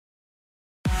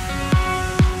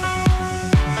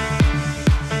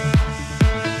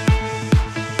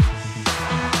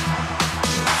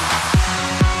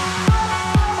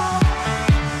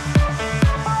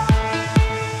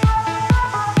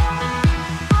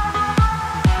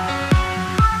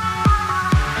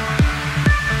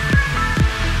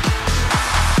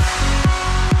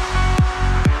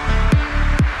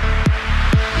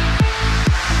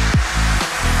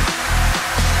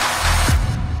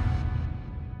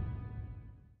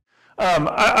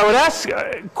I would ask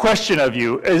a question of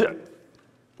you. I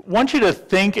want you to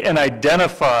think and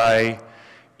identify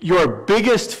your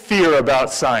biggest fear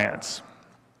about science.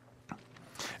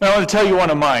 And I want to tell you one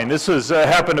of mine. This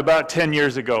happened about 10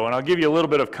 years ago, and I'll give you a little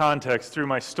bit of context through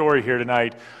my story here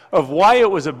tonight of why it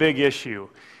was a big issue.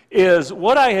 Is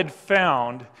what I had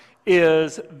found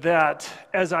is that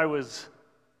as I was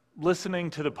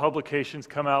listening to the publications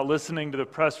come out, listening to the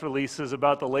press releases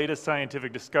about the latest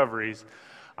scientific discoveries,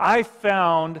 I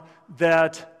found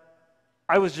that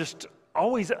I was just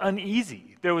always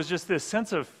uneasy. There was just this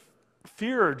sense of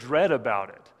fear or dread about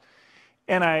it.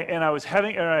 And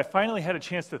I finally had a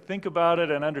chance to think about it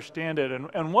and understand it.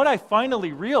 And what I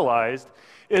finally realized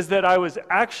is that I was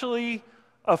actually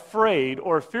afraid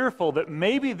or fearful that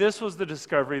maybe this was the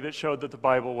discovery that showed that the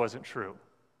Bible wasn't true.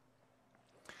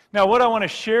 Now, what I want to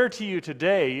share to you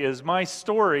today is my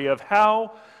story of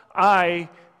how I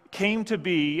came to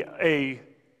be a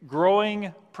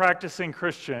growing, practicing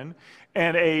Christian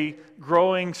and a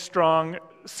growing, strong,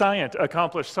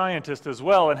 accomplished scientist as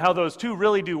well, and how those two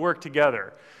really do work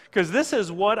together. Because this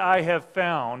is what I have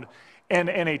found, and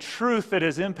a truth that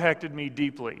has impacted me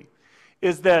deeply,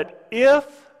 is that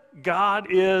if God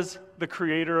is the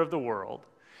creator of the world,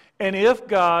 and if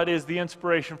God is the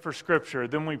inspiration for Scripture,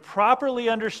 then we properly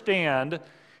understand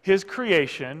His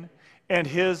creation and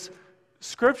His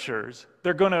Scriptures,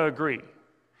 they're going to agree.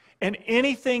 And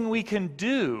anything we can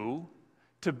do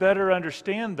to better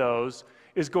understand those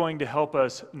is going to help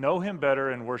us know Him better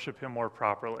and worship Him more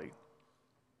properly.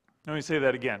 Let me say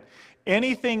that again.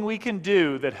 Anything we can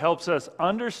do that helps us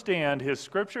understand His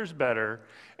Scriptures better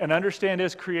and understand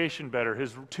His creation better,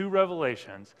 His two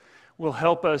revelations, will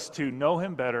help us to know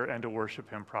Him better and to worship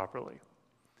Him properly.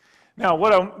 Now,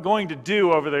 what I'm going to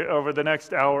do over the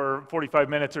next hour, 45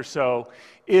 minutes or so,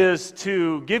 is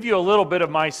to give you a little bit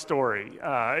of my story.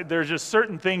 There's just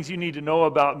certain things you need to know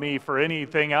about me for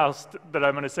anything else that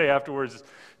I'm going to say afterwards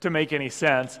to make any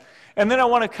sense. And then I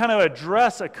want to kind of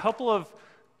address a couple of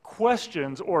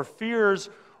questions or fears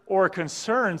or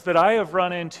concerns that I have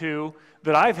run into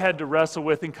that I've had to wrestle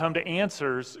with and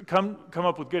come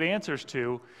up with good answers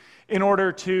to, in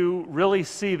order to really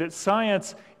see that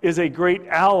science is a great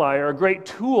ally or a great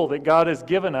tool that God has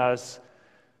given us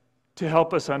to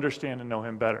help us understand and know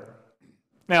Him better.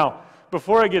 Now,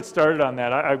 before I get started on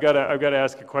that, I've got to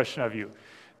ask a question of you.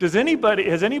 Has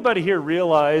anybody here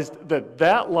realized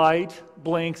that light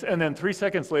blinks and then 3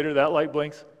 seconds later that light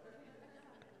blinks?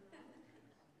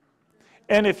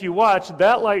 And if you watch,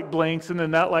 that light blinks and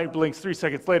then that light blinks 3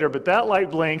 seconds later, but that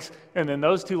light blinks and then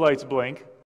those two lights blink.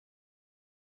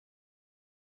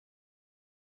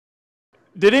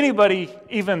 Did anybody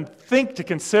even think to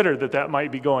consider that that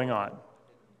might be going on?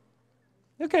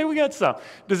 Okay, we got some.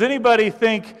 Does anybody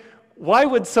think, why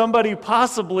would somebody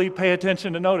possibly pay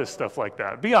attention to notice stuff like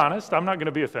that? Be honest, I'm not going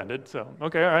to be offended, so,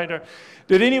 okay, all right.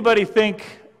 Did anybody think,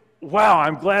 wow,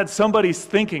 I'm glad somebody's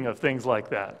thinking of things like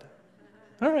that?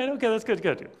 All right, okay, that's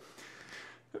good.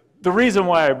 The reason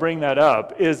why I bring that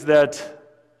up is that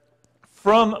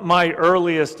from my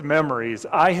earliest memories,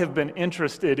 I have been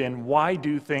interested in why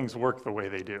do things work the way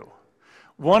they do.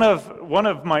 One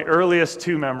of my earliest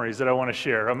two memories that I want to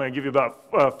share, I'm going to give you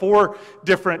about 4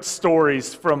 different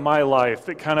stories from my life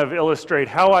that kind of illustrate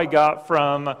how I got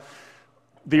from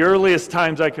the earliest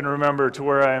times I can remember to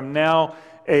where I am now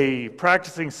a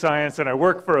practicing science, and I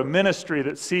work for a ministry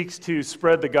that seeks to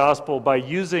spread the gospel by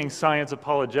using science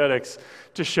apologetics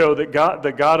to show that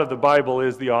the God of the Bible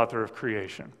is the author of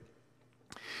creation.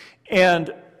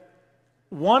 And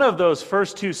one of those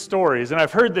first 2 stories, and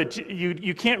I've heard that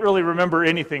you can't really remember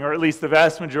anything, or at least the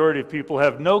vast majority of people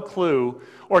have no clue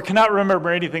or cannot remember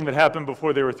anything that happened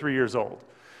before they were 3 years old.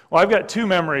 Well, I've got 2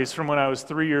 memories from when I was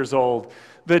 3 years old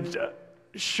that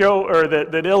show or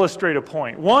that illustrate a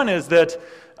point. One is that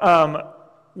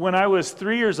when I was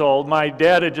 3 years old, my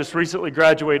dad had just recently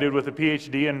graduated with a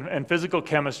PhD in physical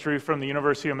chemistry from the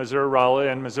University of Missouri-Rolla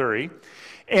in Missouri.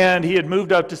 And he had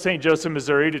moved up to St. Joseph,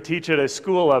 Missouri to teach at a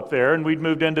school up there, and we'd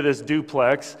moved into this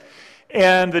duplex.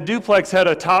 And the duplex had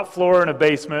a top floor and a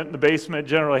basement. The basement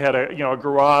generally had a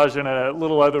garage and a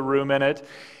little other room in it.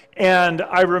 And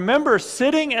I remember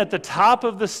sitting at the top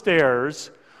of the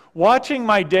stairs watching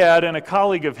my dad and a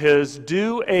colleague of his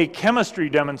do a chemistry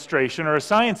demonstration or a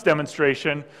science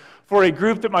demonstration for a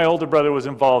group that my older brother was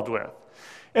involved with.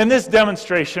 And this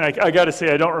demonstration, I got to say,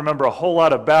 I don't remember a whole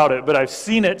lot about it, but I've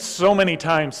seen it so many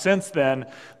times since then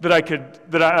that I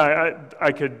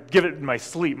could give it in my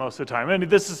sleep most of the time. And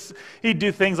he'd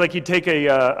do things like he'd take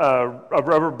a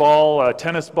rubber ball, a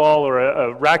tennis ball, or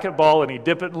a racket ball, and he'd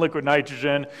dip it in liquid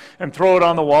nitrogen and throw it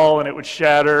on the wall, and it would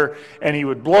shatter. And he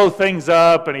would blow things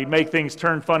up, and he'd make things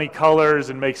turn funny colors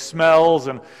and make smells,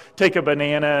 and take a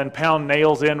banana and pound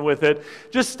nails in with it.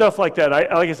 Just stuff like that.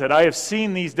 Like I said, I have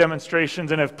seen these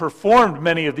demonstrations and have performed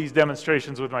many of these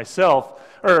demonstrations with myself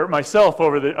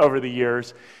over the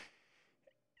years.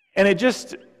 And it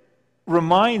just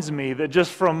reminds me that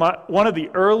just from one of the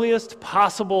earliest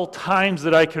possible times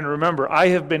that I can remember, I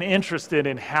have been interested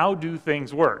in how do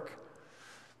things work.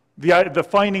 The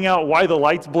finding out why the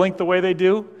lights blink the way they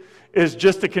do is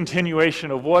just a continuation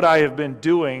of what I have been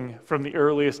doing from the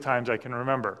earliest times I can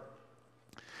remember.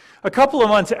 A couple of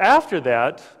months after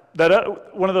that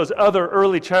one of those other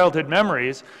early childhood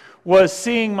memories was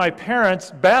seeing my parents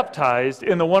baptized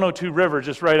in the 102 River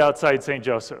just right outside St.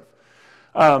 Joseph.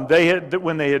 When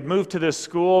they had moved to this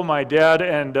school, my dad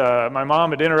and my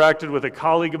mom had interacted with a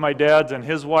colleague of my dad's and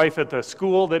his wife at the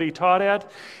school that he taught at,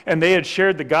 and they had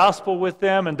shared the gospel with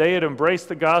them, and they had embraced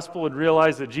the gospel and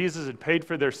realized that Jesus had paid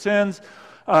for their sins,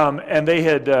 and they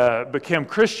had become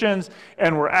Christians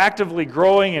and were actively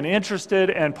growing and interested,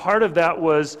 and part of that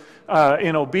was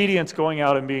in obedience going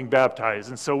out and being baptized.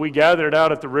 And so we gathered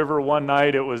out at the river one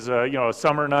night. It was a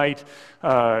summer night.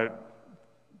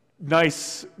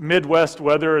 Nice Midwest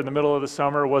weather in the middle of the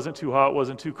summer. It wasn't too hot,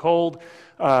 wasn't too cold.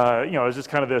 It was just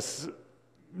kind of this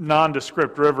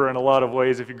nondescript river in a lot of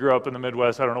ways. If you grew up in the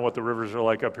Midwest, I don't know what the rivers are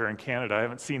like up here in Canada. I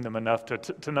haven't seen them enough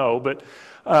to know. But,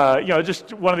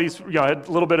 just one of these, had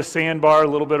a little bit of sandbar, a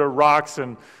little bit of rocks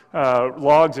and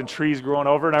logs and trees growing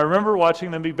over. And I remember watching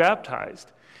them be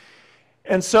baptized.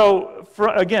 And so,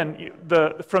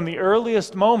 from the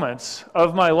earliest moments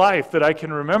of my life that I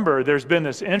can remember, there's been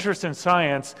this interest in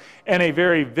science and a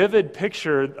very vivid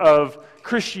picture of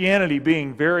Christianity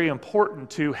being very important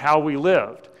to how we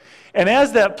lived. And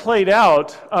as that played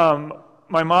out,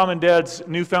 my mom and dad's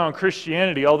newfound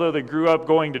Christianity, although they grew up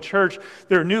going to church,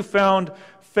 their newfound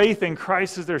faith in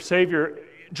Christ as their Savior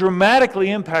dramatically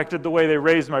impacted the way they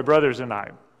raised my brothers and I.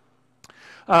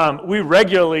 We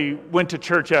regularly went to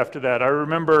church after that. I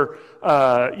remember,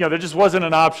 there just wasn't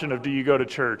an option of do you go to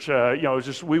church. It was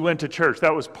just we went to church.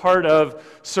 That was part of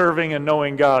serving and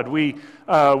knowing God. We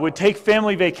would take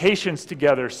family vacations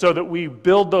together so that we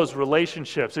build those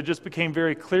relationships. It just became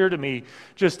very clear to me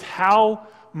just how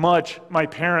much my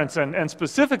parents and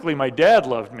specifically my dad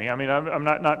loved me. I mean, I'm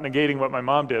not negating what my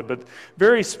mom did, but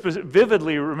very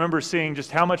vividly remember seeing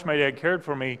just how much my dad cared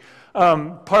for me.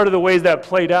 Part of the ways that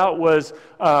played out was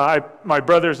my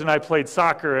brothers and I played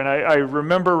soccer, and I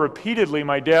remember repeatedly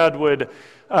my dad would,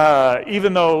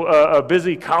 even though a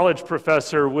busy college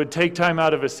professor, would take time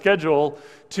out of his schedule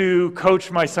to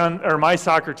coach my son or my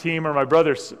soccer team or my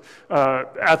brother's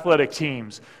athletic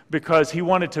teams, because he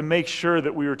wanted to make sure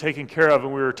that we were taken care of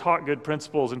and we were taught good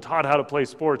principles and taught how to play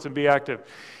sports and be active.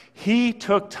 He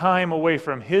took time away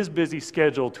from his busy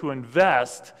schedule to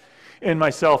invest in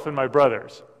myself and my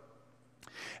brothers.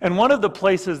 And one of the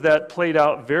places that played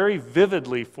out very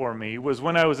vividly for me was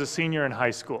when I was a senior in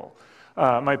high school.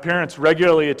 My parents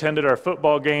regularly attended our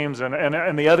football games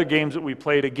and the other games that we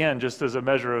played, again, just as a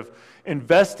measure of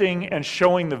investing and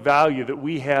showing the value that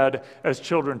we had as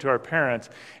children to our parents.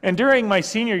 And during my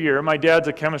senior year, my dad's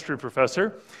a chemistry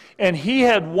professor, and he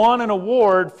had won an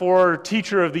award for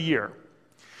Teacher of the Year.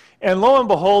 And lo and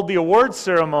behold, the award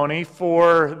ceremony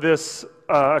for this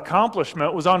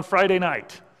accomplishment was on Friday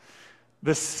night,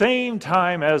 the same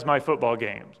time as my football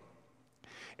games.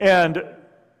 And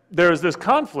there was this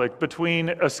conflict between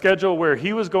a schedule where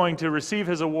he was going to receive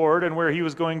his award and where he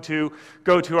was going to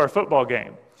go to our football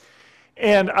game.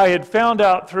 And I had found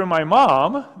out through my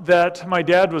mom that my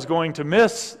dad was going to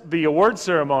miss the award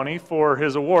ceremony for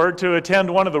his award to attend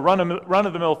one of the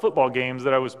run-of-the-mill football games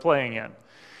that I was playing in.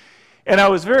 And I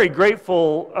was very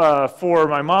grateful for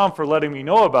my mom for letting me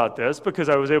know about this, because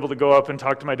I was able to go up and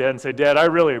talk to my dad and say, "Dad, I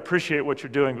really appreciate what you're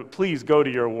doing, but please go to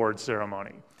your award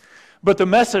ceremony." But the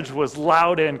message was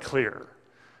loud and clear.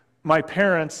 My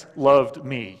parents loved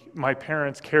me. My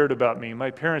parents cared about me.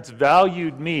 My parents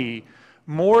valued me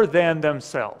more than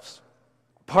themselves.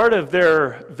 Part of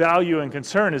their value and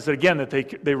concern is that, again, that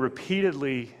they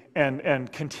repeatedly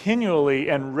and continually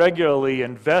and regularly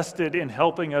invested in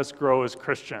helping us grow as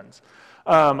Christians.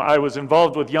 I was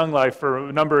involved with Young Life for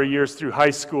a number of years through high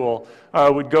school.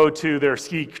 Would go to their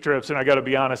ski trips, and I got to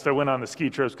be honest, I went on the ski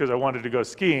trips because I wanted to go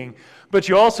skiing. But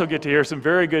you also get to hear some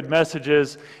very good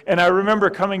messages. And I remember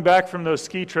coming back from those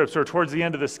ski trips, or towards the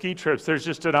end of the ski trips, there's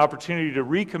just an opportunity to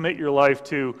recommit your life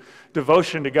to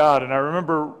devotion to God. And I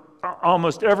remember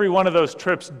almost every one of those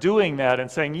trips doing that and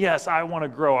saying, yes, I want to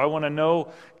grow. I want to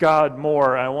know God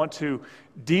more. I want to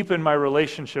deepen my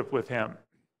relationship with Him.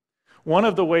 One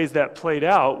of the ways that played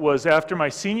out was after my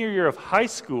senior year of high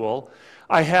school,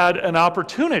 I had an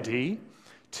opportunity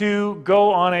to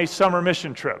go on a summer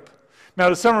mission trip. Now,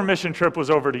 the summer mission trip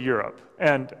was over to Europe.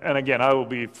 And again, I will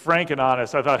be frank and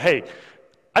honest. I thought, hey,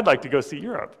 I'd like to go see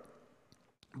Europe.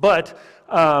 But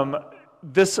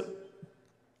this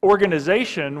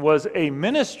organization was a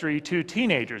ministry to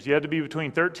teenagers. You had to be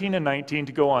between 13 and 19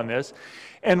 to go on this.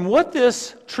 And what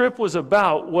this trip was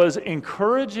about was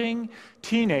encouraging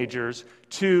teenagers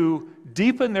to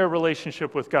deepen their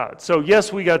relationship with God. So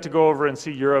yes, we got to go over and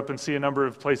see Europe and see a number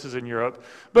of places in Europe.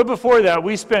 But before that,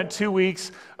 we spent 2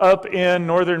 weeks up in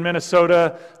northern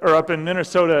Minnesota, or up in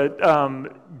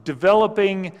Minnesota,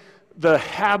 developing the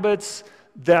habits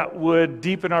that would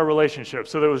deepen our relationship.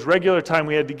 So there was regular time.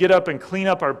 We had to get up and clean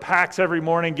up our packs every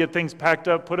morning, get things packed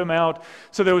up, put them out.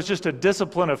 So there was just a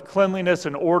discipline of cleanliness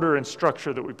and order and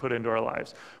structure that we put into our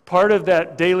lives. Part of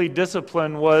that daily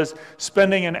discipline was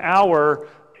spending an hour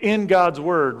in God's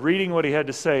Word, reading what He had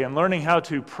to say, and learning how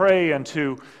to pray and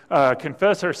to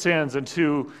confess our sins and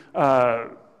to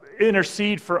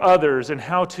intercede for others, and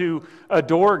how to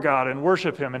adore God and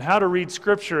worship Him, and how to read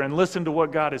Scripture and listen to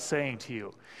what God is saying to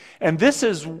you. And this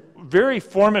is very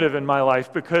formative in my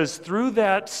life, because through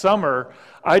that summer,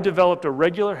 I developed a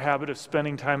regular habit of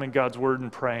spending time in God's Word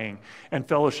and praying and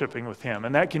fellowshipping with Him.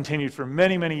 And that continued for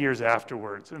many, many years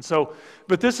afterwards. And so,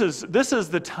 but this is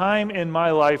the time in my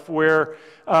life where,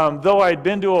 though I'd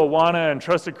been to Awana and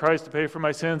trusted Christ to pay for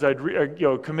my sins, I'd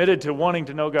committed to wanting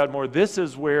to know God more. This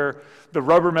is where the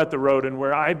rubber met the road, and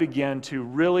where I began to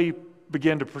really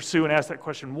begin to pursue and ask that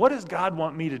question: what does God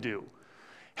want me to do?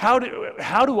 How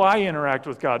do I interact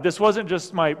with God? This wasn't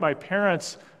just my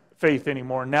parents' faith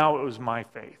anymore. Now it was my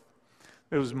faith.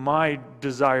 It was my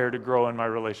desire to grow in my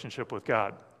relationship with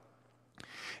God.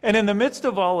 And in the midst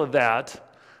of all of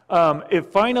that, it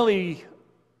finally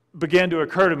began to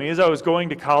occur to me as I was going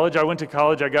to college. I went to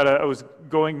college. I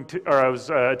was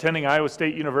attending Iowa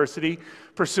State University,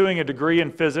 pursuing a degree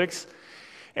in physics.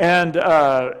 And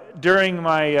during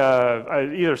my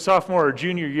either sophomore or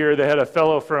junior year, they had a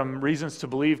fellow from Reasons to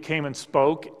Believe came and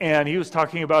spoke, and he was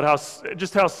talking about how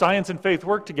science and faith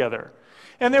work together.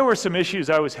 And there were some issues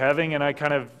I was having, and I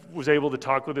kind of was able to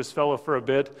talk with this fellow for a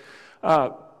bit.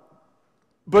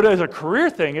 But as a career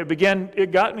thing,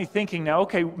 it got me thinking now,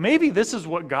 okay, maybe this is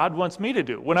what God wants me to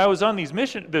do. When I was on this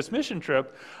mission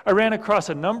trip, I ran across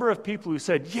a number of people who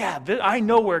said, yeah, I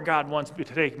know where God wants me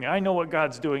to take me. I know what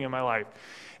God's doing in my life.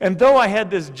 And though I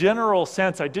had this general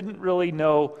sense, I didn't really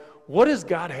know, what does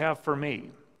God have for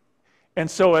me? And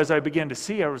so as I began to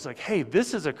see, I was like, hey,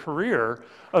 this is a career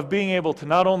of being able to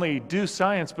not only do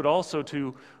science, but also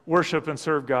to worship and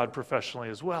serve God professionally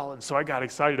as well. And so I got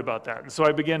excited about that. And so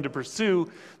I began to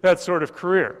pursue that sort of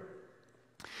career.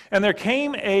 And there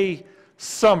came a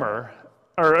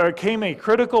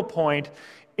critical point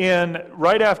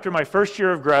right after my first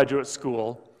year of graduate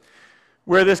school,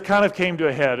 where this kind of came to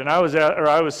a head, and I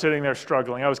was sitting there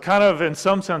struggling. I was kind of, in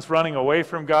some sense, running away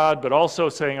from God, but also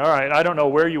saying, all right, I don't know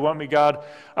where you want me, God.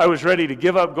 I was ready to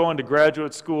give up going to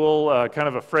graduate school, kind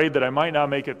of afraid that I might not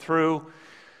make it through.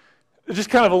 Just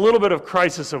kind of a little bit of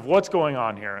crisis of what's going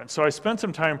on here. And so I spent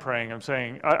some time praying. I'm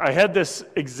saying, I had this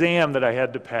exam that I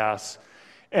had to pass,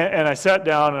 and I sat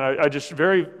down, and I just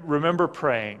remember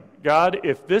praying, God,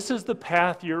 if this is the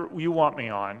path you want me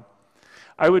on,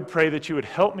 I would pray that you would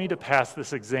help me to pass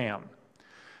this exam.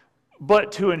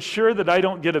 But to ensure that I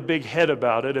don't get a big head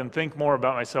about it and think more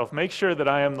about myself, make sure that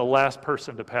I am the last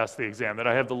person to pass the exam, that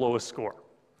I have the lowest score.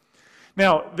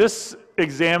 Now, this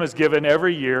exam is given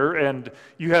every year, and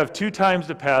you have 2 times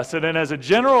to pass it, and as a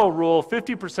general rule,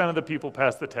 50% of the people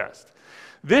pass the test.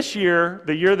 This year,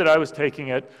 the year that I was taking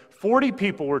it, 40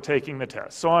 people were taking the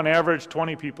test. So on average,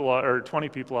 20 people ought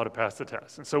to pass the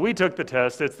test. And so we took the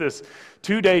test. It's this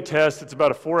 2-day test. It's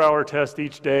about a 4-hour test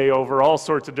each day over all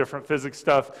sorts of different physics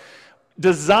stuff,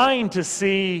 designed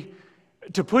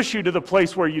to push you to the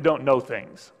place where you don't know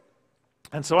things.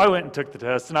 And so I went and took the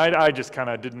test, and I just kind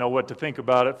of didn't know what to think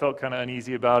about it, felt kind of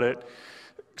uneasy about it.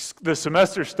 the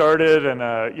semester started, and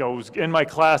I was in my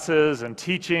classes and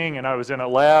teaching, and I was in a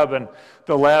lab, and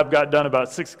the lab got done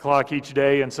about 6 o'clock each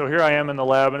day. And so here I am in the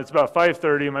lab, and it's about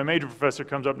 5:30, and my major professor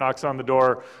comes up, knocks on the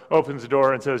door, opens the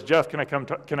door, and says, "Jeff, can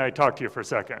I talk to you for a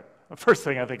second?" The first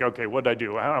thing I think, okay, what did I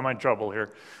do? How am I in trouble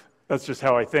here? That's just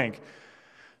how I think.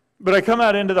 But I come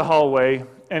out into the hallway,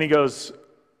 and he goes,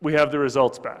 "We have the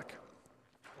results back."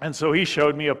 And so he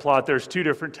showed me a plot. There's 2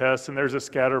 different tests, and there's a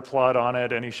scatter plot on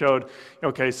it. And he showed,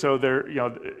 okay, so there,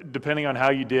 depending on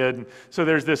how you did, so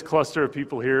there's this cluster of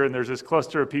people here, and there's this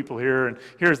cluster of people here, and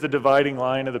here's the dividing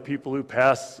line of the people who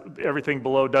pass. Everything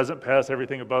below doesn't pass,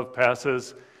 everything above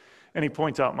passes. And he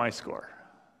points out my score.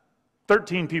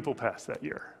 13 people passed that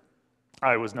year.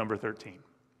 I was number 13.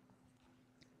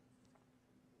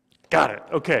 Got it.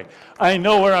 Okay. I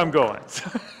know where I'm going.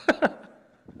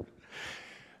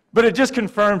 But it just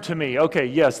confirmed to me, okay,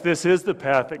 yes, this is the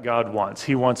path that God wants.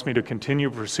 He wants me to continue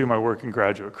to pursue my working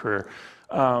graduate career.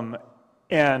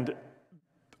 And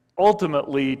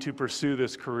ultimately to pursue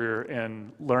this career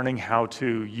in learning how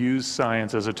to use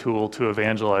science as a tool to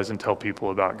evangelize and tell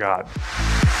people about God.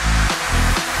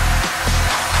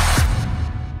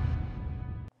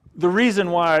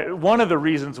 One of the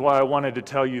reasons why I wanted to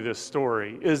tell you this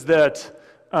story is that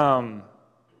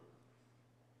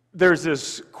there's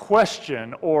this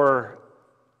question or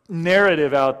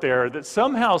narrative out there that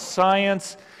somehow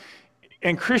science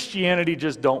and Christianity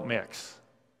just don't mix.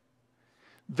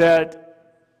 That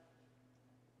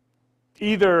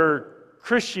either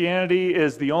Christianity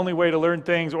is the only way to learn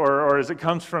things, or as it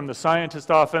comes from the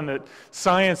scientist often, that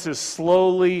science is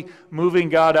slowly moving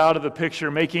God out of the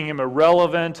picture, making him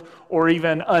irrelevant or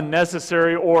even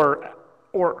unnecessary or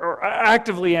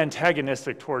actively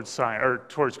antagonistic towards science or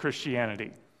towards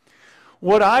Christianity.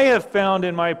 What I have found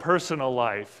in my personal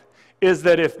life is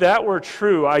that if that were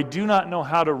true, I do not know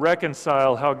how to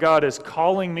reconcile how God is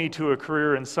calling me to a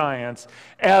career in science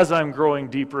as I'm growing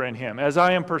deeper in Him. As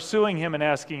I am pursuing Him and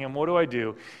asking Him, what do I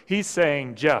do? He's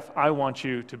saying, Jeff, I want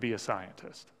you to be a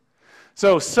scientist.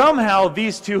 So somehow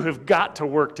these two have got to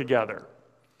work together.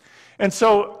 And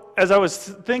so as I was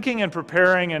thinking and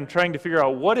preparing and trying to figure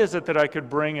out what is it that I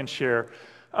could bring and share,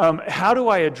 how do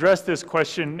I address this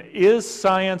question, is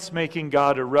science making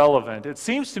God irrelevant? It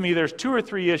seems to me there's 2 or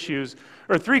 3 issues,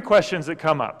 or 3 questions that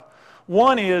come up.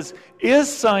 One is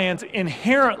science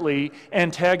inherently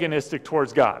antagonistic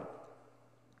towards God?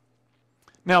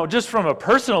 Now, just from a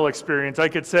personal experience, I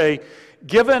could say,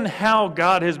 given how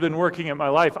God has been working in my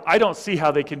life, I don't see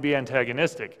how they can be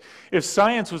antagonistic. If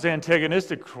science was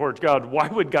antagonistic towards God, why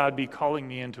would God be calling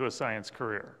me into a science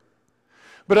career?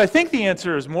 But I think the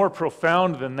answer is more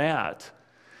profound than that,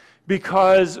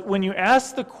 because when you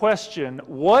ask the question,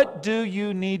 what do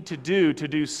you need to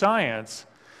do science,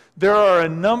 there are a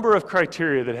number of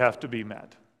criteria that have to be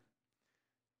met.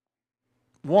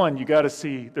 One,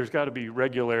 there's got to be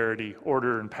regularity,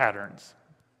 order, and patterns.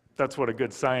 That's what a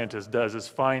good scientist does, is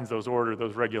finds those order,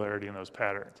 those regularity, and those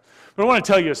patterns. But I want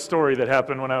to tell you a story that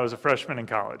happened when I was a freshman in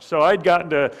college. So I'd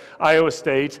gotten to Iowa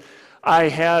State. I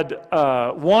had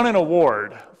won an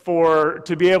award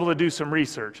to be able to do some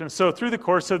research. And so through the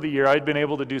course of the year, I'd been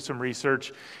able to do some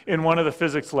research in one of the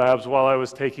physics labs while I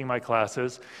was taking my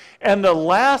classes. And the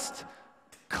last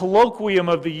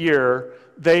colloquium of the year,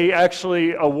 they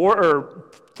actually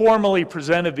formally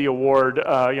presented the award.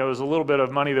 There was a little bit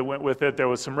of money that went with it. There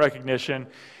was some recognition.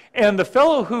 And the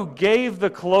fellow who gave the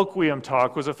colloquium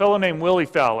talk was a fellow named Willie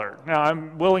Fowler. Now,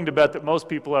 I'm willing to bet that most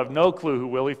people have no clue who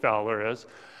Willie Fowler is.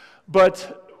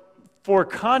 But for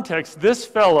context, this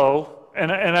fellow,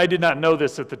 and I did not know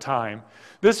this at the time,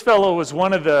 this fellow was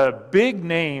one of the big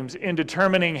names in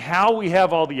determining how we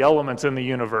have all the elements in the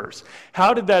universe.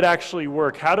 How did that actually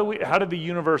work? How did the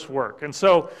universe work? And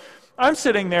so I'm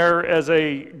sitting there as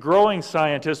a growing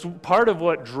scientist. Part of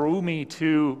what drew me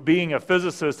to being a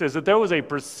physicist is that there was a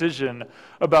precision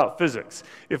about physics.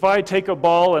 If I take a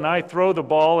ball and I throw the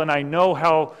ball and I know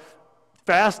how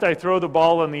fast I throw the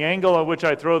ball and the angle at which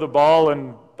I throw the ball,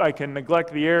 and I can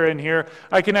neglect the air in here,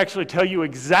 I can actually tell you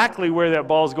exactly where that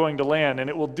ball is going to land, and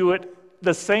it will do it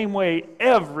the same way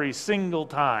every single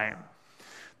time.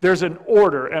 There's an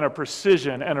order and a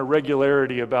precision and a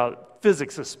regularity about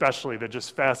physics especially that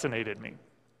just fascinated me.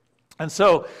 And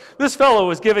so this fellow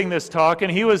was giving this talk,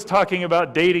 and he was talking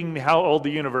about dating how old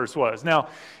the universe was. Now,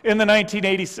 in the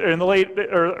 1980s, or in the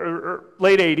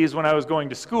late 80s, when I was going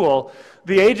to school,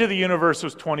 the age of the universe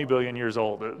was 20 billion years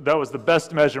old. That was the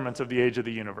best measurements of the age of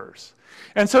the universe.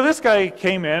 And so this guy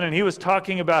came in and he was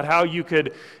talking about how you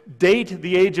could date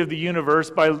the age of the universe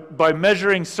by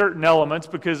measuring certain elements,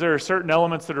 because there are certain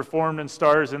elements that are formed in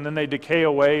stars and then they decay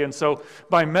away. And so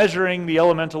by measuring the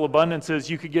elemental abundances,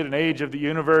 you could get an age of the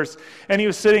universe. And he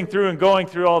was sitting through and going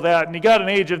through all that, and he got an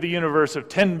age of the universe of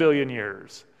 10 billion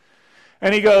years.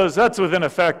 And he goes, that's within a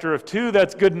factor of 2,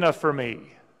 that's good enough for me.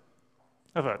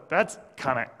 I thought, that's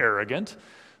kind of arrogant.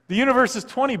 The universe is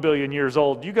 20 billion years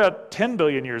old. You got 10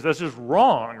 billion years. That's just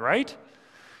wrong, right?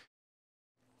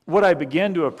 What I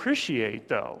began to appreciate,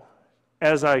 though,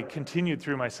 as I continued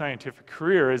through my scientific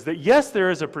career, is that yes, there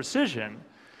is a precision,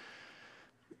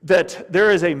 that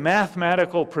there is a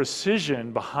mathematical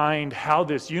precision behind how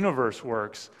this universe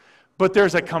works, but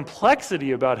there's a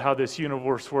complexity about how this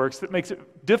universe works that makes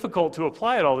it difficult to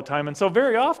apply it all the time. And so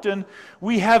very often,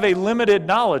 we have a limited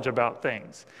knowledge about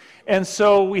things. And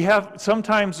so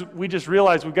sometimes we just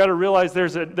realize, we've got to realize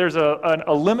there's a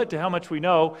limit to how much we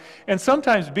know, and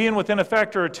sometimes being within a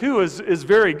factor of 2 is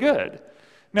very good.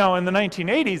 Now, in the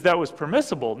 1980s, that was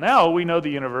permissible. Now we know the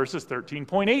universe is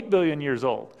 13.8 billion years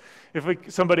old.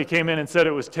 If somebody came in and said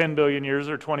it was 10 billion years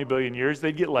or 20 billion years,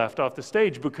 they'd get laughed off the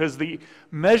stage because the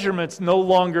measurements no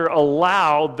longer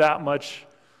allow that much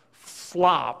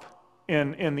flop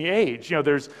in the age. You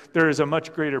know, there is a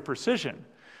much greater precision.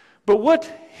 But what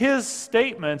his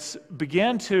statements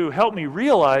began to help me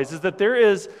realize is that there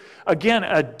is, again,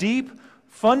 a deep,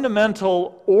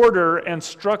 fundamental order and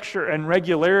structure and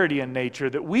regularity in nature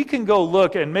that we can go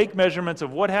look and make measurements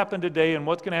of what happened today and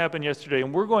what's going to happen yesterday,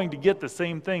 and we're going to get the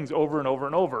same things over and over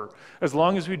and over, as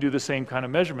long as we do the same kind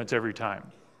of measurements every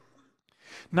time.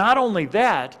 Not only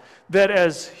that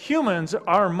as humans,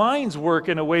 our minds work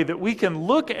in a way that we can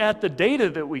look at the data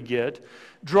that we get,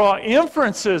 draw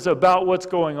inferences about what's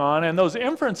going on, and those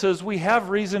inferences we have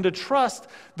reason to trust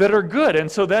that are good.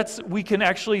 And so we can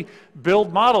actually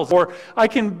build models, or I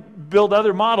can build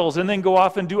other models and then go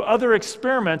off and do other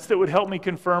experiments that would help me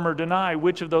confirm or deny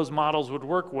which of those models would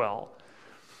work well.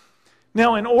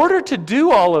 Now, in order to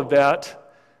do all of that,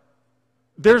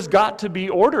 there's got to be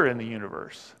order in the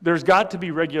universe. There's got to be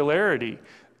regularity.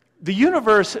 The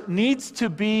universe needs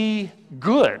to be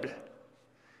good.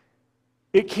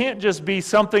 It can't just be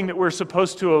something that we're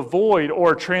supposed to avoid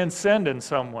or transcend in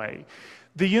some way.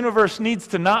 The universe needs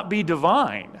to not be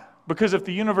divine, because if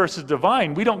the universe is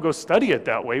divine, we don't go study it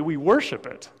that way, we worship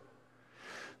it.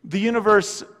 The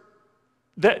universe,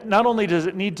 that not only does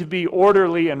it need to be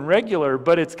orderly and regular,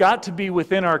 but it's got to be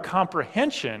within our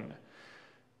comprehension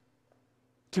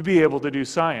to be able to do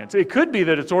science. It could be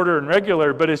that it's order and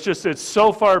regular, but it's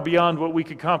so far beyond what we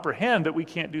could comprehend that we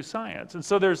can't do science. And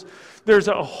so there's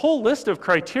a whole list of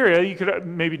criteria, you could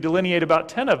maybe delineate about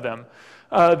 10 of them,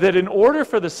 that in order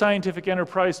for the scientific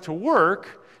enterprise to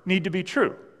work, need to be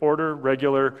true. Order,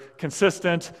 regular,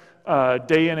 consistent,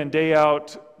 day in and day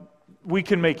out. We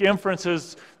can make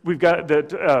inferences. We've got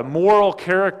that moral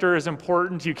character is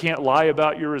important. You can't lie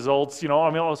about your results,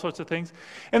 all sorts of things.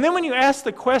 And then when you ask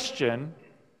the question,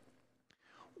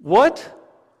 what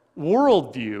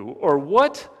worldview or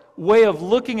what way of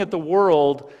looking at the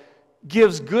world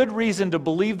gives good reason to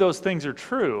believe those things are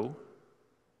true,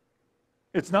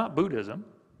 it's not Buddhism,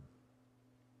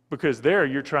 because there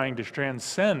you're trying to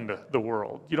transcend the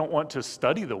world. You don't want to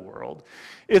study the world.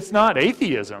 It's not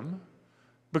atheism,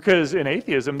 because in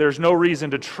atheism there's no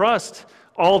reason to trust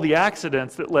all the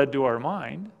accidents that led to our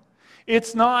mind.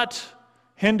 It's not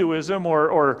Hinduism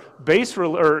or base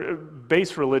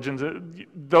religions,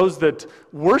 those that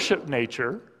worship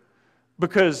nature,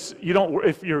 because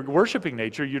if you're worshiping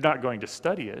nature, you're not going to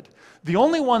study it. The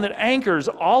only one that anchors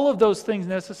all of those things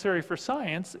necessary for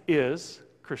science is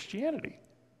Christianity.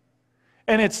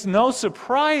 And it's no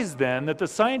surprise then that the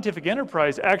scientific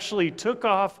enterprise actually took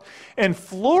off and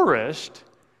flourished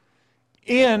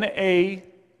in a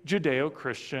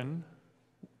Judeo-Christian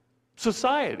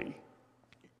society.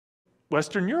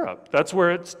 Western Europe, that's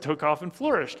where it took off and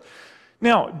flourished.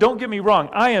 Now, don't get me wrong,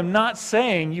 I am not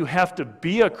saying you have to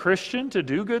be a Christian to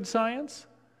do good science,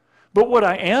 but what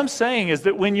I am saying is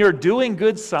that when you're doing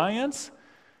good science,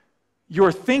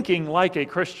 you're thinking like a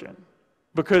Christian,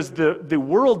 because the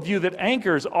worldview that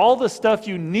anchors all the stuff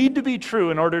you need to be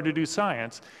true in order to do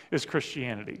science is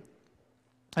Christianity.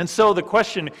 And so the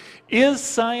question, is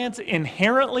science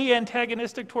inherently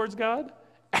antagonistic towards God?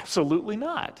 Absolutely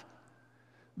not.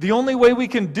 The only way we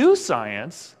can do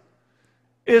science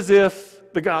is if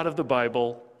the God of the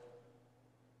Bible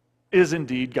is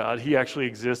indeed God. He actually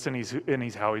exists, and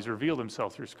he's how he's revealed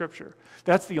himself through Scripture.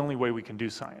 That's the only way we can do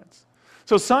science.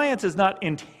 So science is not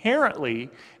inherently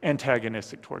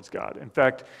antagonistic towards God. In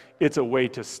fact, it's a way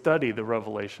to study the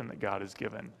revelation that God has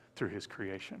given through his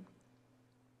creation.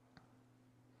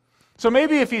 So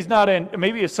maybe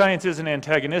maybe if science isn't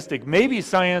antagonistic, maybe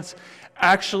science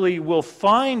actually will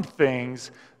find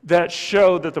things that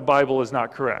show that the Bible is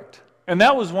not correct. And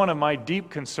that was one of my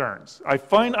deep concerns.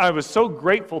 I was so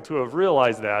grateful to have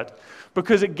realized that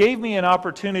because it gave me an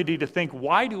opportunity to think,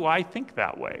 why do I think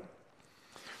that way?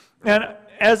 And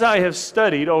as I have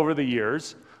studied over the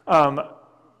years,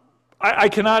 I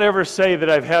cannot ever say that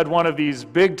I've had one of these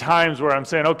big times where I'm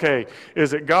saying, okay,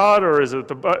 is it God or is it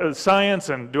the science,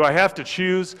 and do I have to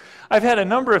choose? I've had a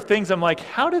number of things. I'm like,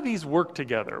 how do these work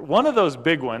together? One of those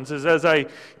big ones is as I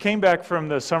came back from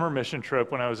the summer mission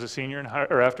trip when I was a senior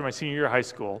or after my senior year of high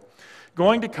school,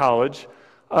 going to college,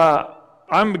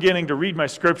 I'm beginning to read my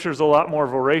scriptures a lot more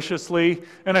voraciously,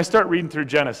 and I start reading through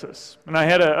Genesis. And I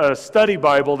had a study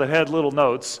Bible that had little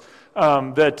notes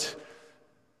that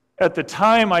at the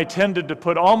time I tended to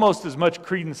put almost as much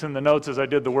credence in the notes as I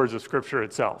did the words of Scripture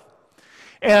itself.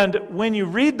 And when you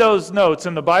read those notes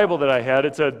in the Bible that I had,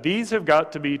 it said, these have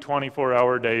got to be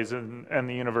 24-hour days and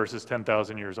the universe is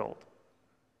 10,000 years old.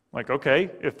 Like, okay,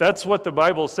 if that's what the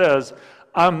Bible says,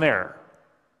 I'm there.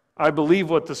 I believe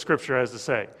what the Scripture has to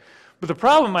say. But the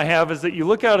problem I have is that you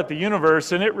look out at the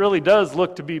universe and it really does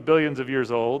look to be billions of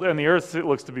years old, and the earth it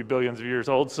looks to be billions of years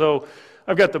old. So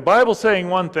I've got the Bible saying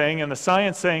one thing and the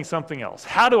science saying something else.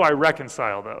 How do I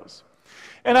reconcile those?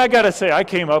 And I got to say, I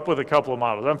came up with a couple of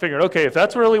models. I'm figuring, okay, if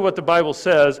that's really what the Bible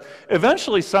says,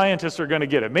 eventually scientists are going to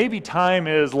get it. Maybe time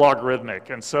is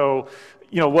logarithmic, and so,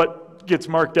 what gets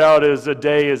marked out as a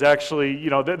day is actually,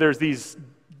 there's these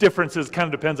differences, kind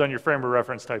of depends on your frame of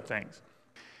reference type things.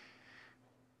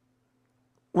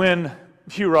 When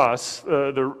Hugh Ross,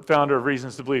 the founder of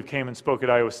Reasons to Believe, came and spoke at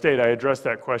Iowa State, I addressed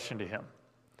that question to him.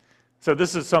 So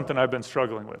this is something I've been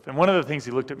struggling with. And one of the things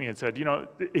he looked at me and said,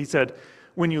 he said,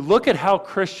 when you look at how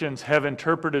Christians have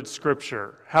interpreted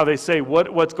Scripture, how they say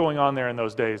what's going on there in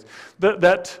those days,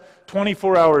 that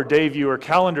 24-hour day view or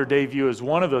calendar day view is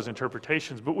one of those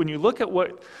interpretations. But when you look at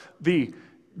what the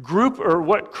group or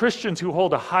what Christians who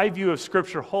hold a high view of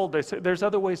Scripture hold, they say there's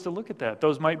other ways to look at that.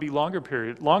 Those might be longer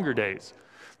days.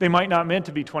 They might not meant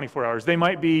to be 24 hours. They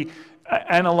might be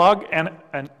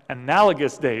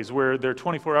analogous days where they're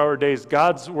 24-hour days,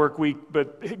 God's work week,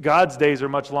 but God's days are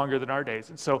much longer than our days.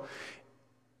 And so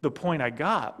the point I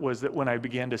got was that when I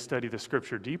began to study the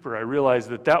Scripture deeper, I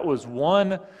realized that was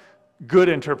one good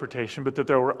interpretation, but that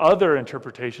there were other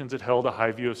interpretations that held a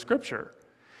high view of Scripture.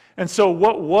 And so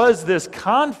what was this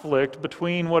conflict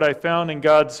between what I found in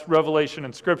God's revelation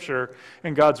in Scripture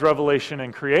and God's revelation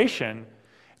in creation,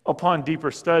 upon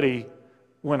deeper study,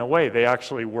 went away. They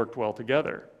actually worked well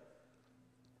together.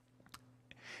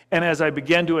 And as I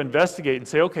began to investigate and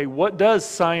say, okay, what does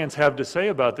science have to say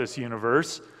about this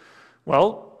universe?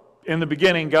 Well, in the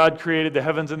beginning, God created the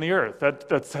heavens and the earth.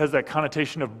 That has that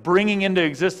connotation of bringing into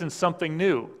existence something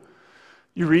new.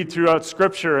 You read throughout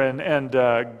Scripture, and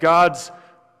God's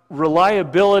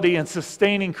reliability and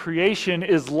sustaining creation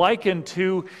is likened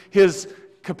to His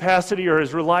capacity or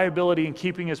His reliability in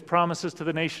keeping His promises to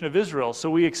the nation of Israel. So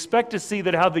we expect to see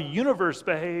that how the universe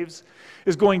behaves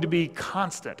is going to be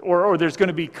constant, or there's going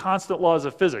to be constant laws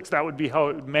of physics. That would be how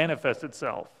it would manifest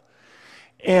itself.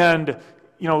 And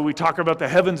we talk about the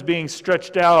heavens being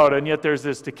stretched out, and yet there's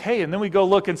this decay. And then we go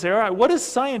look and say, all right, what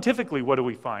do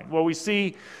we find? Well, we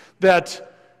see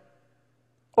that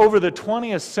over the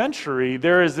 20th century,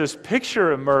 there is this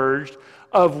picture emerged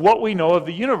of what we know of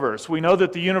the universe. We know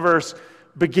that the universe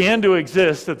began to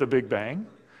exist at the Big Bang.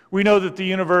 We know that the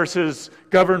universe is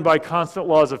governed by constant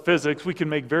laws of physics. We can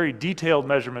make very detailed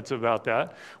measurements about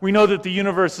that. We know that the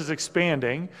universe is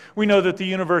expanding. We know that the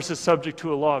universe is subject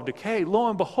to a law of decay. Lo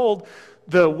and behold,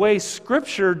 the way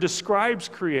Scripture describes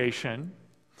creation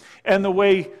and the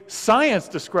way science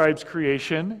describes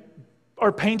creation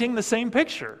are painting the same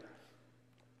picture.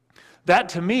 That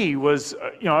to me was,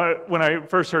 when I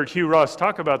first heard Hugh Ross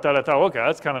talk about that, I thought, okay,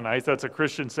 that's kind of nice. That's a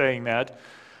Christian saying that.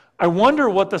 I wonder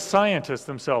what the scientists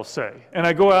themselves say. And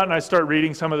I go out and I start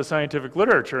reading some of the scientific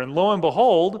literature, and lo and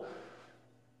behold,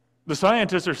 the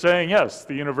scientists are saying, yes,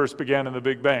 the universe began in the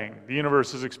Big Bang. The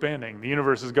universe is expanding. The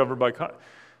universe is governed by...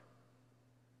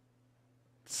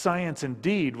 Science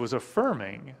indeed was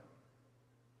affirming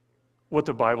what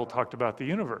the Bible talked about the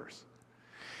universe.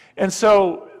 And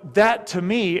so that to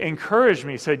me encouraged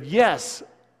me, said, yes,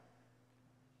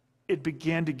 it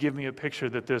began to give me a picture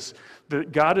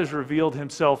that God has revealed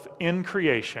Himself in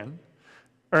creation,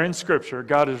 or in Scripture,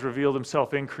 God has revealed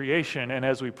Himself in creation, and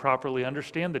as we properly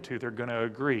understand the two, they're going to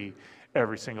agree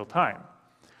every single time.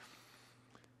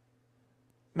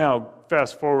 Now,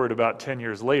 fast forward about 10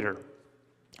 years later,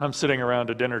 I'm sitting around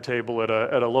a dinner table at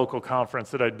a local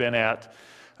conference that I'd been at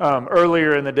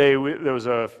Earlier in the day, there was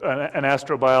an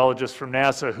astrobiologist from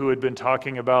NASA who had been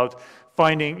talking about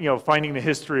finding the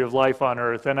history of life on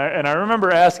Earth. And I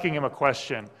remember asking him a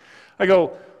question. I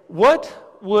go,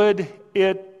 what would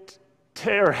it,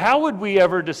 or how would we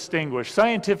ever distinguish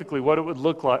scientifically what it would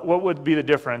look like, what would be the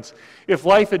difference if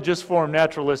life had just formed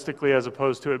naturalistically as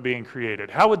opposed to it being created?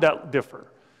 How would that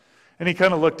differ? And he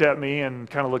kind of looked at me and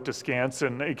kind of looked askance,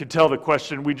 and you could tell the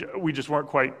question, we just weren't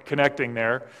quite connecting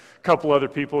there. A couple other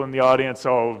people in the audience,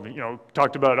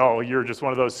 talked about, you're just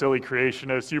one of those silly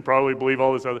creationists, you probably believe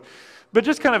all this other. But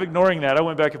just kind of ignoring that, I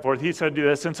went back and forth. He said, do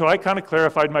this, and so I kind of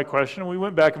clarified my question, and we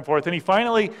went back and forth, and he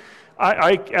finally,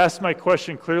 I asked my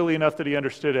question clearly enough that he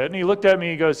understood it, and he looked at me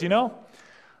and he goes,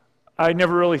 I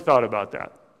never really thought about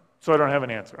that, so I don't have an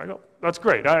answer. I go, that's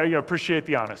great. I appreciate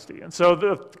the honesty. And so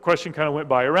the question kind of went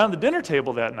by. Around the dinner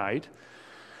table that night,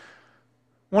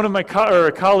 one of a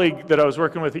colleague that I was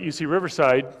working with at UC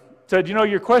Riverside said,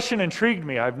 your question intrigued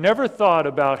me. I've never thought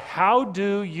about how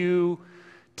do you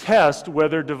test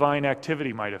whether divine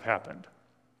activity might have happened.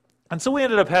 And so we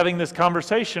ended up having this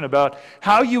conversation about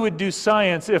how you would do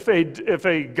science if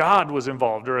a God was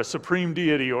involved, or a supreme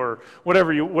deity, or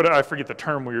whatever I forget the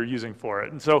term we were using for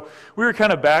it. And so we were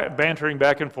kind of bantering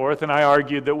back and forth, and I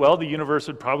argued that, well, the universe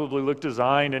would probably look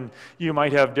designed, and you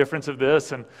might have difference of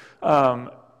this. And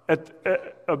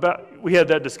we had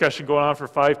that discussion going on for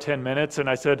 5-10 minutes, and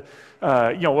I said,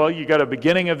 you got a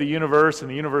beginning of the universe,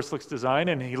 and the universe looks designed,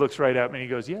 and he looks right at me and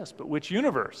he goes, yes, but which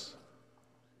universe?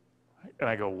 And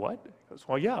I go, what? He goes,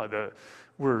 well, yeah,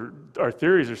 our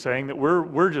theories are saying that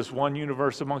we're just one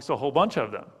universe amongst a whole bunch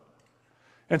of them.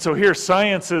 And so here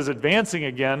science is advancing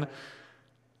again,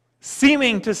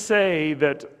 seeming to say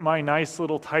that my nice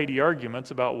little tidy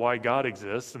arguments about why God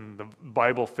exists and the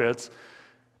Bible fits,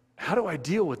 how do I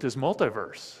deal with this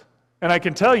multiverse? And I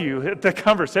can tell you, at the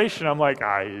conversation, I'm like,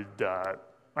 I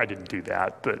didn't do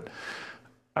that, but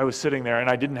I was sitting there and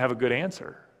I didn't have a good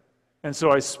answer. And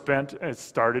so I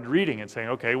started reading and saying,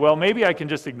 okay, well, maybe I can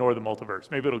just ignore the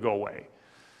multiverse. Maybe it'll go away.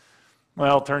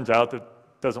 Well, it turns out that it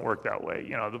doesn't work that way.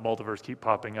 The multiverse keep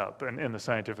popping up in the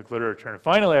scientific literature. And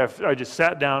finally, I just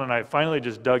sat down and I finally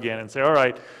just dug in and said, all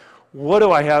right, what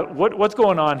do I have? What's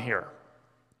going on here?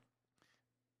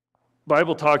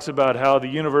 Bible talks about how the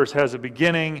universe has a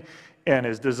beginning and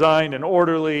is designed and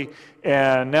orderly,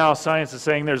 and now science is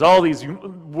saying there's all these,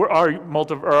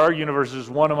 our universe is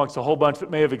one amongst a whole bunch that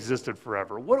may have existed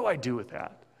forever. What do I do with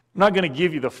that? I'm not going to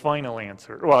give you the final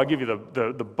answer. Well, I'll give you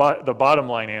the bottom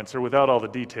line answer without all the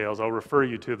details. I'll refer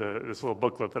you to this little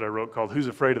booklet that I wrote called Who's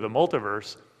Afraid of the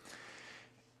Multiverse?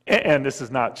 And this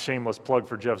is not shameless plug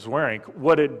for Jeff Zweerink.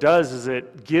 What it does is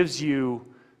it gives you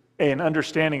an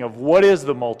understanding of what is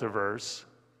the multiverse,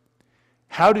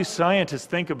 how do scientists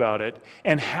think about it,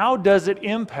 and how does it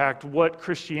impact what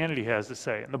Christianity has to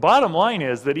say? And the bottom line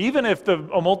is that even if a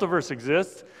multiverse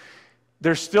exists,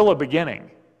 there's still a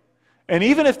beginning. And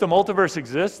even if the multiverse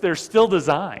exists, there's still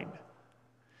design.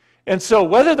 And so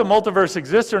whether the multiverse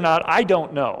exists or not, I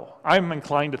don't know. I'm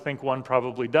inclined to think one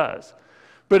probably does.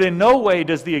 But in no way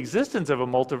does the existence of a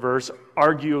multiverse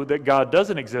argue that God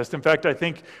doesn't exist. In fact, I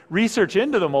think research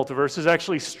into the multiverse has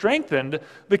actually strengthened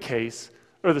the case,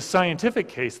 or the scientific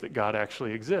case, that God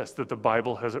actually exists, that the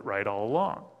Bible has it right all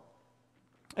along.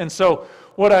 And so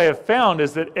what I have found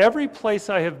is that every place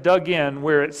I have dug in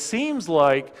where it seems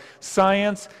like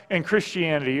science and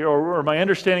Christianity, or my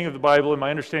understanding of the Bible and my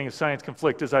understanding of science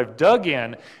conflict, as I've dug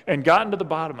in and gotten to the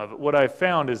bottom of it, what I've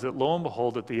found is that lo and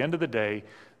behold, at the end of the day,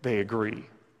 they agree.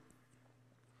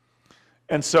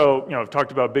 And so, I've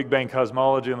talked about Big Bang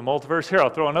cosmology and the multiverse. Here, I'll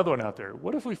throw another one out there.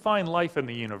 What if we find life in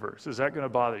the universe? Is that going to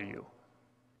bother you?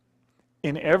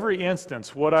 In every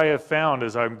instance, what I have found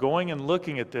as I'm going and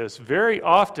looking at this, very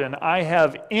often I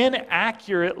have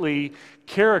inaccurately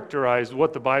characterized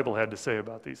what the Bible had to say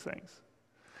about these things.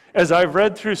 As I've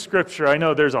read through Scripture, I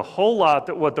know there's a whole lot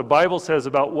that what the Bible says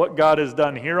about what God has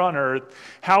done here on earth,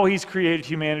 how He's created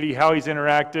humanity, how He's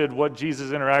interacted, what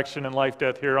Jesus' interaction and life,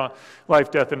 death,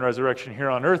 and resurrection here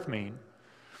on earth mean.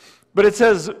 But it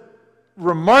says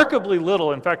remarkably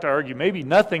little, in fact, I argue maybe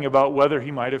nothing, about whether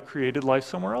He might have created life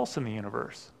somewhere else in the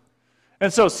universe.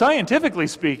 And so scientifically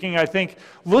speaking, I think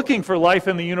looking for life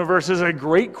in the universe is a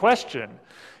great question.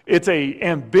 It's an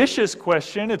ambitious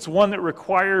question. It's one that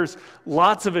requires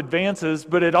lots of advances,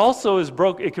 but it also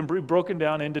it can be broken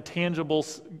down into tangible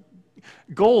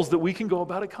goals that we can go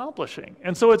about accomplishing.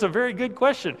 And so it's a very good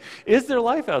question. Is there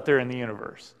life out there in the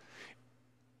universe?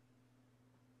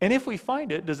 And if we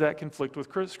find it, does that conflict with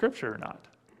Scripture or not?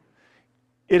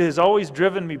 It has always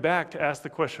driven me back to ask the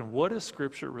question, what is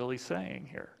Scripture really saying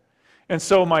here? And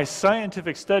so my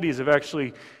scientific studies have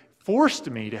actually forced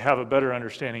me to have a better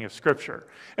understanding of Scripture.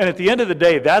 And at the end of the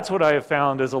day, that's what I have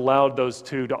found has allowed those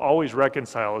two to always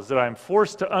reconcile, is that I'm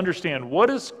forced to understand what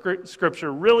is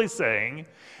Scripture really saying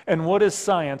and what is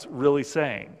science really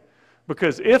saying.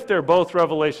 Because if they're both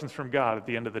revelations from God, at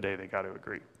the end of the day, they got to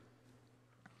agree.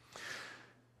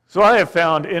 So I have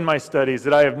found in my studies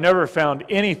that I have never found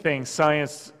anything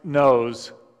science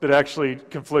knows that actually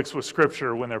conflicts with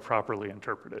Scripture when they're properly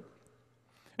interpreted.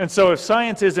 And so if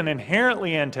science isn't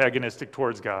inherently antagonistic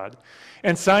towards God,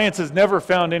 and science has never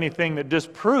found anything that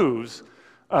disproves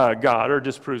God or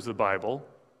disproves the Bible,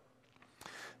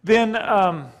 then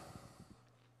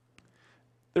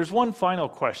there's one final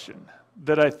question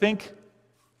that I think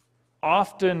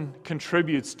often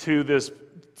contributes to this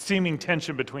seeming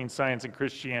tension between science and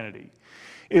Christianity,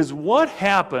 is what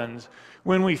happens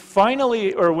when we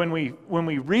finally, or when we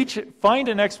find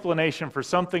an explanation for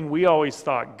something we always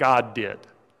thought God did.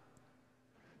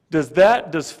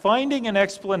 Does finding an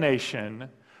explanation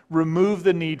remove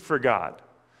the need for God?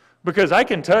 Because I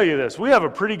can tell you this, we have a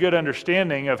pretty good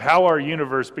understanding of how our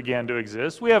universe began to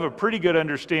exist. We have a pretty good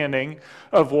understanding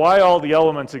of why all the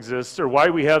elements exist, or why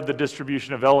we have the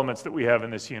distribution of elements that we have in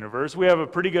this universe. We have a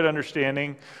pretty good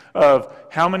understanding of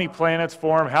how many planets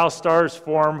form, how stars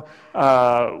form,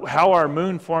 how our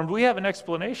moon formed. We have an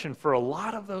explanation for a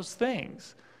lot of those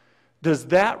things. Does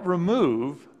that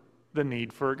remove the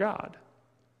need for God?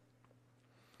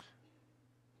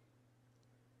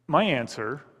 My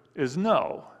answer is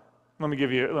no. Let me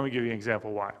give you an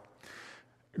example why.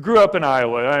 Grew up in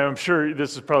Iowa. I'm sure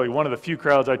this is probably one of the few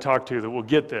crowds I talk to that will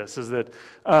get this, is that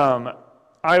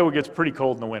Iowa gets pretty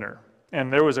cold in the winter.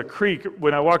 And there was a creek,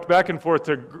 when I walked back and forth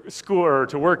to school or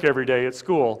to work every day at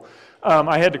school,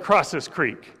 I had to cross this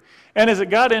creek. And as it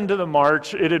got into the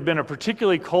March, it had been a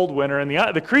particularly cold winter, and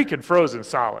the creek had frozen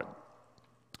solid.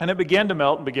 And it began to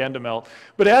melt and began to melt.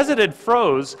 But as it had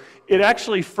froze, it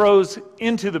actually froze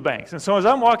into the banks. And so as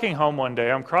I'm walking home one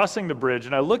day, I'm crossing the bridge,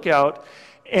 and I look out,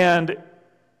 and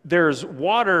there's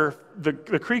water. The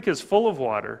creek is full of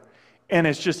water, and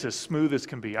it's just as smooth as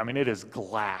can be. I mean, it is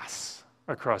glass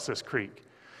across this creek.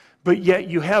 But yet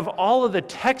you have all of the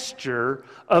texture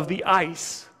of the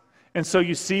ice. And so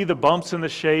you see the bumps and the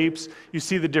shapes, you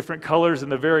see the different colors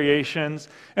and the variations.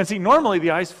 And see, normally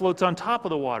the ice floats on top of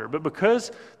the water, but because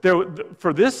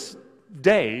for this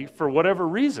day, for whatever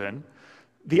reason,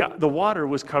 the water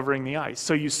was covering the ice.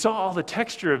 So you saw all the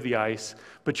texture of the ice,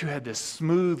 but you had this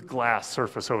smooth glass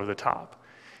surface over the top.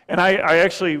 And I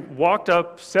actually walked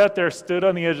up, sat there, stood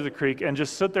on the edge of the creek, and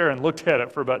just stood there and looked at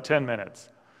it for about 10 minutes.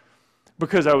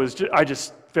 Because I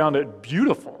just found it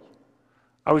beautiful.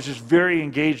 I was just very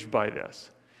engaged by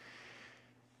this.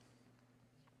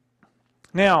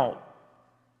 Now,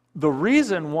 the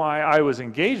reason why I was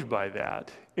engaged by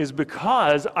that is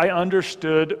because I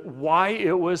understood why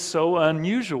it was so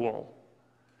unusual.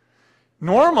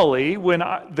 Normally, when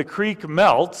the creek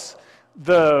melts,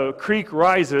 the creek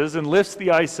rises and lifts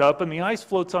the ice up, and the ice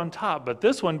floats on top. But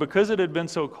this one, because it had been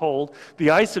so cold,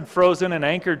 the ice had frozen and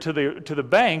anchored to the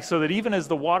bank, so that even as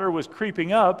the water was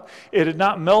creeping up, it had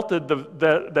not melted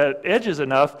the edges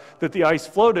enough that the ice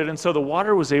floated, and so the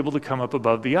water was able to come up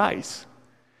above the ice.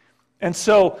 And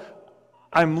so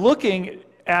I'm looking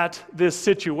at this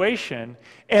situation,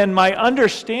 and my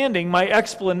understanding, my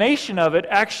explanation of it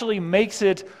actually makes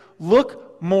it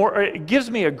look more, it gives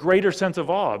me a greater sense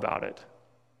of awe about it.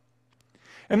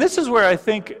 And this is where I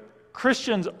think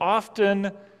Christians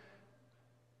often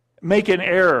make an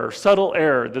error, subtle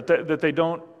error, that they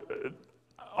don't,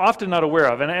 often not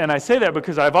aware of. And I say that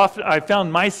because I've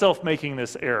found myself making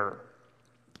this error,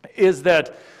 is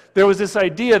that there was this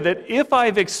idea that if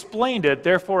I've explained it,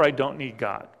 therefore I don't need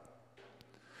God.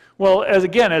 Well,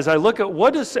 as I look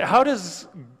at how does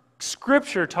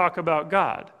Scripture talk about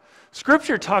God?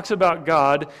 Scripture talks about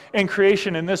God and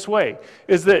creation in this way,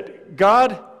 is that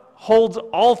God holds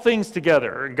all things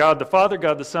together. God the Father,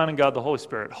 God the Son, and God the Holy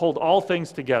Spirit hold all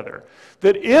things together.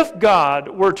 That if God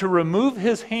were to remove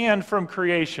his hand from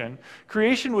creation,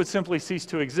 creation would simply cease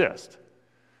to exist.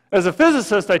 As a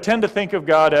physicist, I tend to think of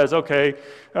God as, okay,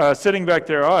 sitting back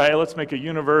there, all right, let's make a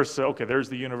universe. Okay, there's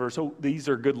the universe. Oh, these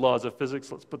are good laws of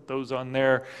physics. Let's put those on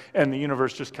there. And the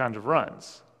universe just kind of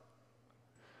runs.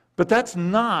 But that's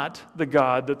not the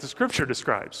God that the Scripture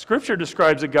describes. Scripture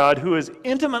describes a God who is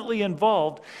intimately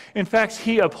involved. In fact,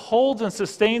 he upholds and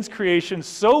sustains creation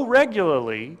so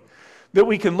regularly that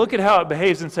we can look at how it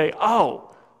behaves and say,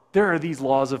 oh, there are these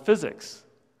laws of physics.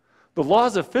 The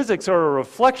laws of physics are a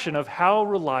reflection of how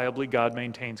reliably God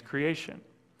maintains creation.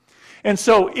 And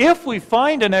so if we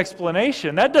find an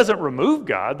explanation, that doesn't remove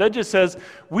God. That just says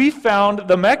we found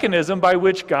the mechanism by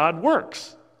which God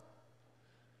works.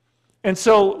 And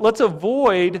so let's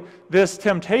avoid this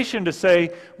temptation to say,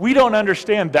 we don't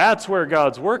understand that's where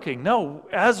God's working. No,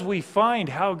 as we find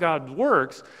how God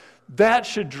works, that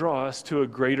should draw us to a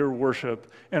greater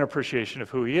worship and appreciation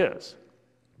of who He is.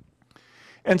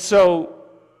 And so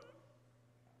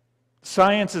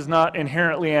science is not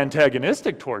inherently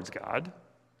antagonistic towards God.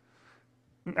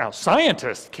 Now,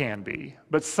 scientists can be,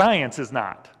 but science is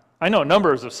not. I know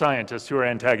numbers of scientists who are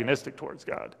antagonistic towards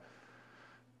God.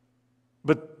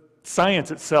 But science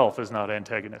itself is not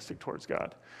antagonistic towards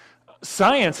God.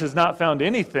 Science has not found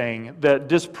anything that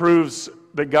disproves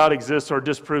that God exists or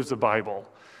disproves the Bible.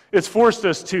 It's forced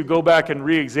us to go back and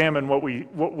re-examine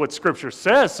what Scripture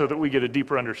says so that we get a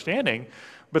deeper understanding.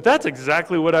 But that's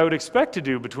exactly what I would expect to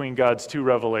do between God's two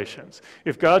revelations.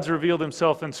 If God's revealed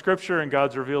Himself in Scripture and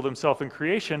God's revealed Himself in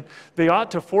creation, they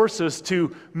ought to force us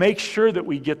to make sure that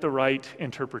we get the right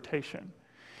interpretation.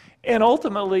 And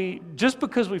ultimately, just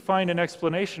because we find an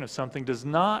explanation of something does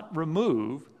not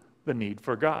remove the need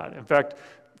for God. In fact,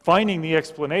 finding the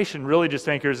explanation really just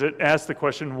asks the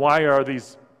question, why are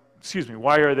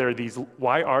there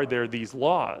these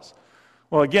laws?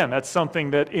 Well, again, that's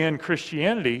something that in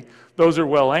Christianity, those are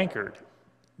well anchored.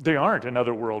 They aren't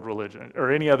another world religion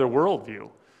or any other worldview.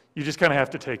 You just kind of have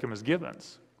to take them as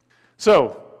givens.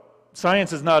 So,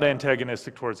 science is not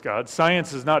antagonistic towards God.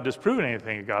 Science is not disproving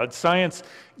anything of God. Science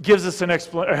gives us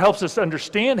helps us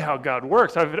understand how God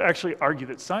works. I would actually argue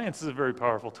that science is a very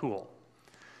powerful tool.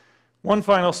 One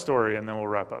final story, and then we'll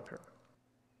wrap up here.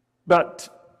 About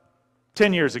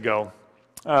 10 years ago,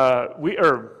 a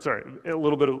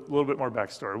little bit more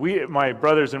backstory. My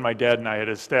brothers and my dad and I had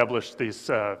established this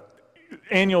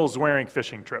annual Zwerig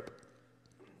fishing trip,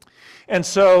 and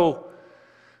so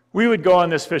we would go on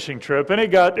this fishing trip, and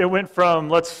it went from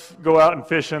let's go out and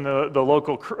fish in the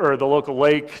local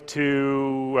lake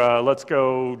to let's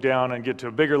go down and get to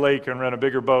a bigger lake and rent a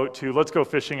bigger boat to let's go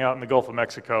fishing out in the Gulf of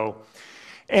Mexico.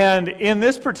 And in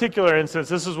this particular instance,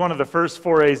 this was one of the first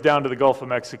forays down to the Gulf of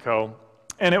Mexico,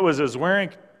 and it was a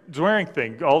Zwerig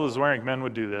thing. All the Zwerig men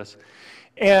would do this.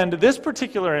 And this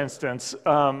particular instance,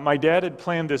 my dad had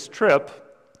planned this trip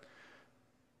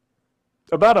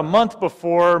about a month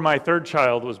before my third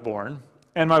child was born,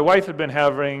 and my wife had been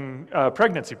having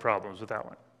pregnancy problems with that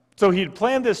one. So he'd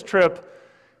planned this trip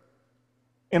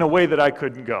in a way that I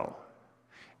couldn't go.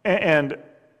 And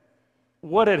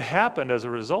what had happened as a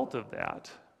result of that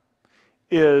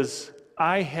is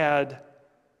I had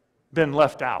been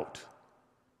left out.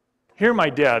 Here my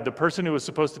dad, the person who was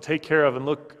supposed to take care of and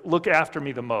look after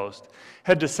me the most,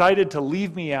 had decided to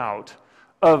leave me out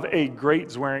of a great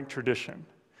Zwerig tradition.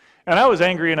 And I was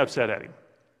angry and upset at him.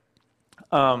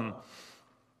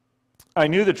 I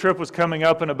knew the trip was coming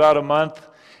up in about a month,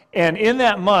 and in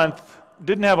that month,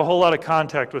 didn't have a whole lot of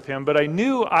contact with him, but I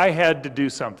knew I had to do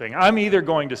something. I'm either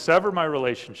going to sever my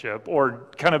relationship or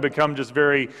kind of become just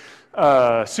very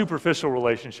superficial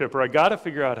relationship, or I got to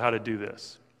figure out how to do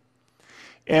this.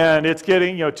 And it's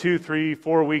getting, 2, 3,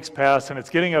 4 weeks past, and it's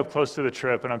getting up close to the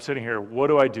trip, and I'm sitting here, what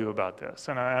do I do about this?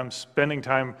 And I'm spending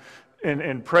time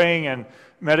in praying and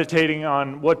meditating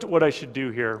on what I should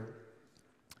do here.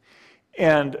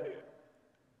 And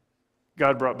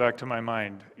God brought back to my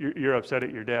mind, you're upset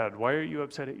at your dad. Why are you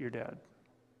upset at your dad?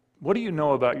 What do you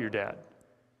know about your dad?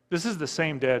 This is the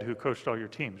same dad who coached all your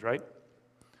teams, right?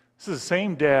 This is the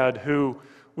same dad who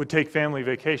would take family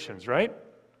vacations, right?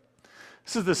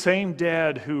 This is the same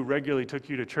dad who regularly took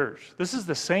you to church. This is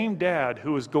the same dad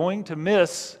who was going to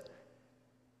miss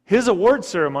his award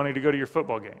ceremony to go to your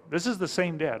football game. This is the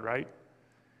same dad, right?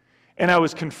 And I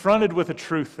was confronted with a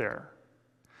truth there.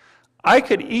 I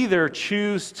could either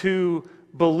choose to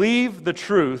believe the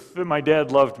truth that my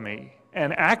dad loved me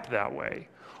and act that way,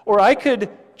 or I could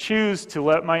choose to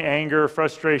let my anger,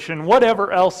 frustration,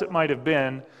 whatever else it might have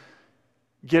been,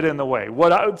 get in the way,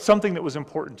 something that was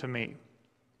important to me.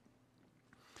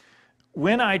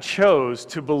 When I chose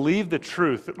to believe the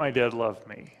truth that my dad loved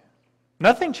me,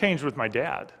 nothing changed with my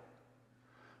dad,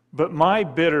 but my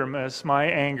bitterness, my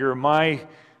anger, my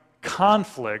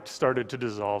conflict started to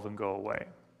dissolve and go away.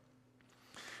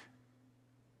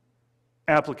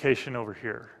 Application over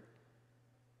here.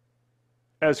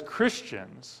 As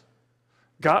Christians,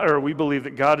 we believe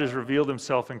that God has revealed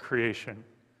Himself in creation.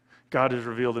 God has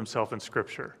revealed Himself in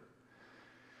Scripture.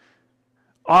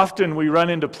 Often we run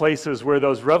into places where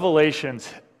those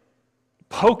revelations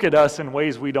poke at us in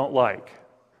ways we don't like.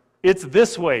 It's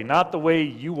this way, not the way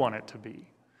you want it to be.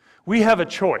 We have a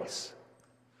choice.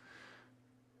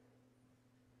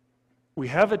 We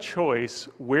have a choice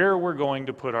where we're going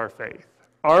to put our faith.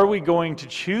 Are we going to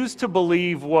choose to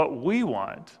believe what we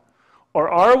want, or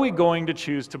are we going to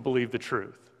choose to believe the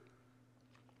truth?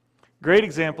 Great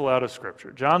example out of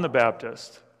Scripture. John the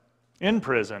Baptist, in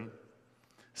prison,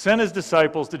 sent his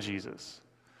disciples to Jesus.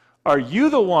 Are you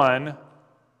the one,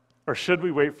 or should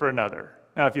we wait for another?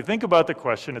 Now, if you think about the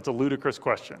question, it's a ludicrous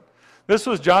question. This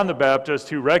was John the Baptist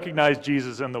who recognized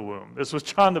Jesus in the womb. This was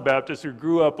John the Baptist who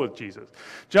grew up with Jesus.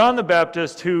 John the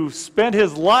Baptist who spent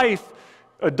his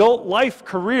adult life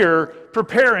career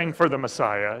preparing for the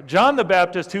Messiah. John the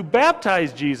Baptist who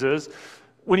baptized Jesus.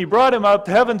 When he brought him up,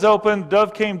 the heavens opened,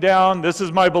 dove came down, this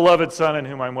is my beloved Son in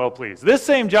whom I'm well pleased. This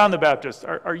same John the Baptist,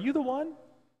 are you the one?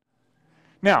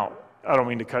 Now, I don't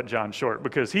mean to cut John short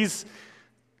because he's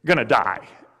going to die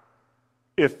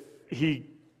if he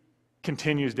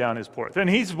continues down his path. And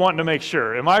he's wanting to make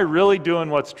sure, am I really doing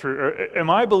what's true? Or am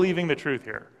I believing the truth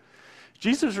here?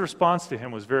 Jesus' response to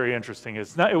him was very interesting.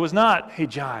 It was not, hey,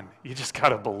 John, you just got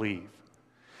to believe.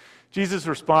 Jesus'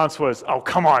 response was, oh,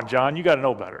 come on, John, you got to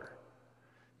know better.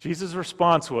 Jesus'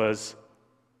 response was,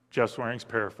 Jeff Swearing's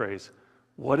paraphrase,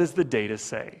 what does the data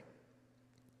say?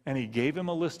 And he gave him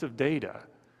a list of data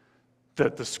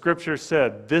that the Scripture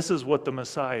said, this is what the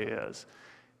Messiah is.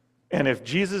 And if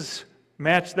Jesus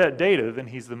matched that data, then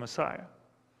he's the Messiah.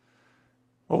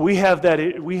 Well, we have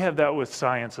that with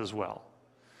science as well.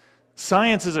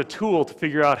 Science is a tool to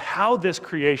figure out how this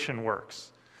creation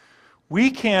works.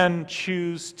 We can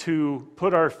choose to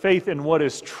put our faith in what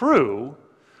is true,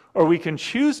 or we can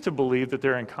choose to believe that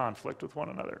they're in conflict with one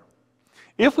another.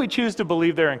 If we choose to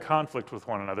believe they're in conflict with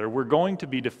one another, we're going to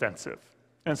be defensive.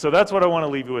 And so that's what I want to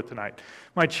leave you with tonight.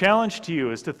 My challenge to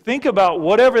you is to think about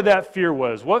whatever that fear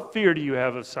was. What fear do you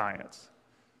have of science?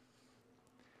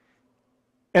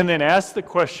 And then ask the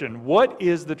question, what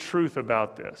is the truth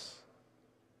about this?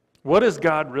 What does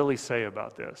God really say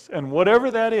about this? And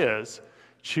whatever that is,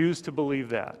 choose to believe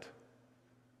that.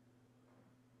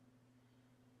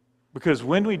 Because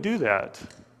when we do that,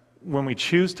 when we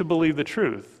choose to believe the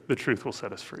truth will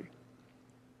set us free.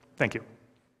 Thank you.